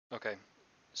Okay,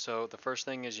 so the first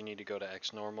thing is you need to go to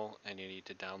XNormal and you need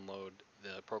to download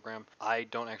the program. I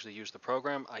don't actually use the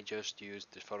program, I just use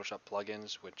the Photoshop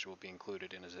plugins, which will be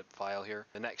included in a zip file here.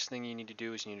 The next thing you need to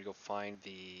do is you need to go find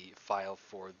the file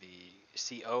for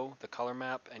the CO, the color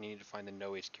map, and you need to find the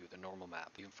NoHQ, the normal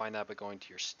map. You can find that by going to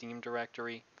your Steam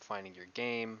directory, finding your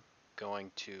game,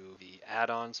 going to the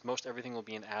add-ons. Most everything will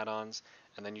be in add-ons,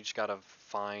 and then you just gotta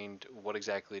find what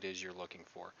exactly it is you're looking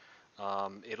for.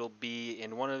 It'll be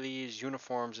in one of these.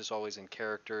 Uniforms is always in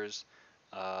characters.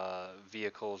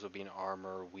 Vehicles will be in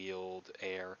armor, wheeled,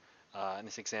 air. In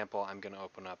this example, I'm going to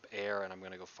open up air and I'm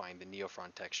going to go find the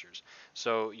Neofront textures.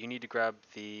 So you need to grab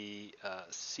the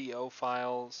CO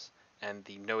files and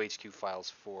the NoHQ files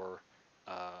for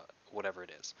whatever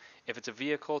it is. If it's a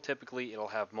vehicle, typically it'll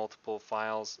have multiple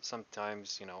files.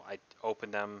 Sometimes, I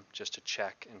open them just to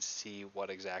check and see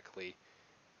what exactly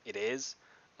it is.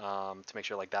 To make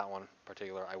sure, like that one in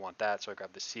particular, I want that, so I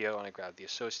grab the CO and I grab the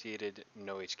associated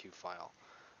NoHQ file.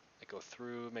 I go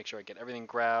through, make sure I get everything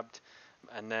grabbed,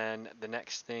 and then the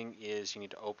next thing is you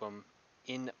need to open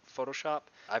in Photoshop.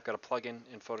 I've got a plugin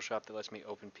in Photoshop that lets me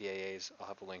open PAAs. I'll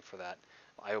have a link for that.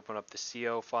 I open up the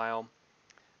CO file.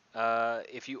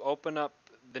 If you open up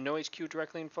the NoHQ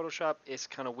directly in Photoshop, it's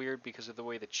kind of weird because of the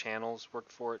way the channels work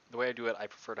for it. The way I do it, I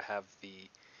prefer to have the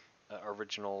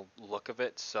original look of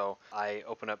it. So I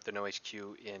open up the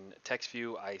NoHQ in text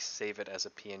view, I save it as a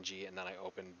PNG, and then I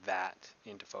open that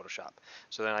into Photoshop.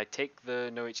 So then I take the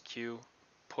NoHQ,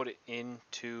 put it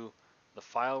into the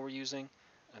file we're using,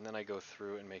 and then I go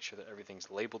through and make sure that everything's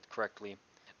labeled correctly.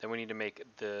 Then we need to make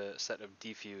the set of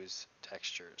diffuse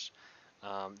textures.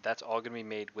 That's all going to be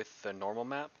made with the normal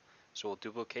map. So we'll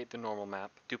duplicate the normal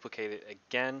map, duplicate it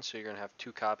again, so you're going to have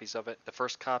two copies of it. The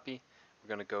first copy, we're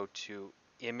going to go to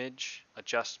Image,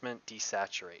 Adjustment,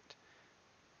 Desaturate.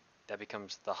 That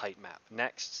becomes the height map.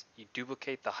 Next, you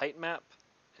duplicate the height map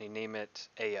and you name it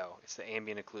AO. It's the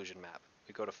ambient occlusion map.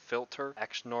 We go to Filter,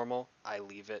 X Normal. I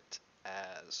leave it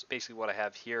as basically what I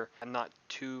have here. I'm not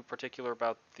too particular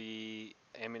about the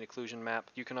ambient occlusion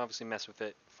map. You can obviously mess with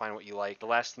it, find what you like. The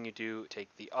last thing you do, take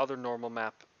the other normal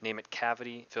map, name it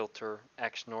Cavity, Filter,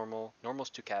 X Normal. Normal's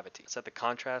to Cavity. Set the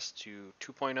contrast to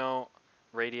 2.0,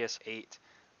 radius 8.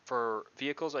 For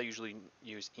vehicles, I usually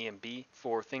use EMB.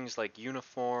 For things like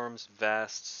uniforms,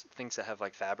 vests, things that have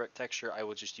like fabric texture, I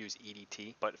will just use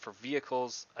EDT. But for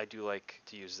vehicles, I do like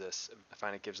to use this. I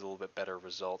find it gives a little bit better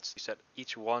results. You set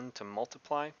each one to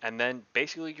multiply, and then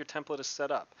basically your template is set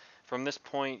up. From this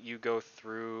point, you go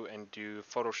through and do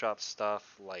Photoshop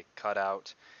stuff like cut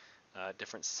out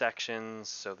different sections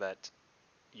so that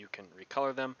you can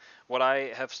recolor them. What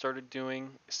I have started doing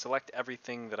is select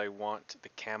everything that I want the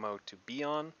camo to be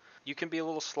on. You can be a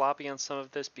little sloppy on some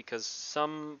of this because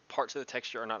some parts of the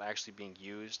texture are not actually being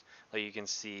used, like you can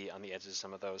see on the edges of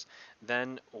some of those.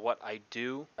 Then what I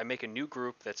do, I make a new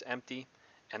group that's empty,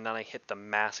 and then I hit the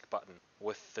mask button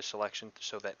with the selection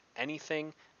so that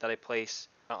anything that I place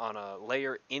on a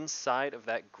layer inside of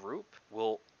that group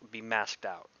will be masked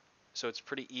out. So it's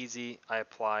pretty easy. I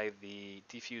apply the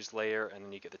diffuse layer and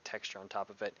then you get the texture on top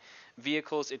of it.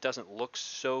 Vehicles, it doesn't look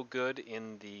so good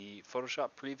in the Photoshop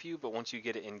preview, but once you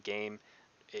get it in game,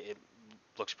 it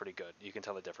looks pretty good. You can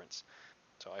tell the difference.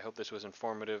 So I hope this was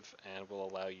informative and will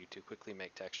allow you to quickly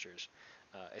make textures.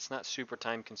 It's not super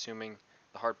time consuming.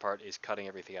 The hard part is cutting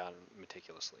everything out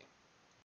meticulously.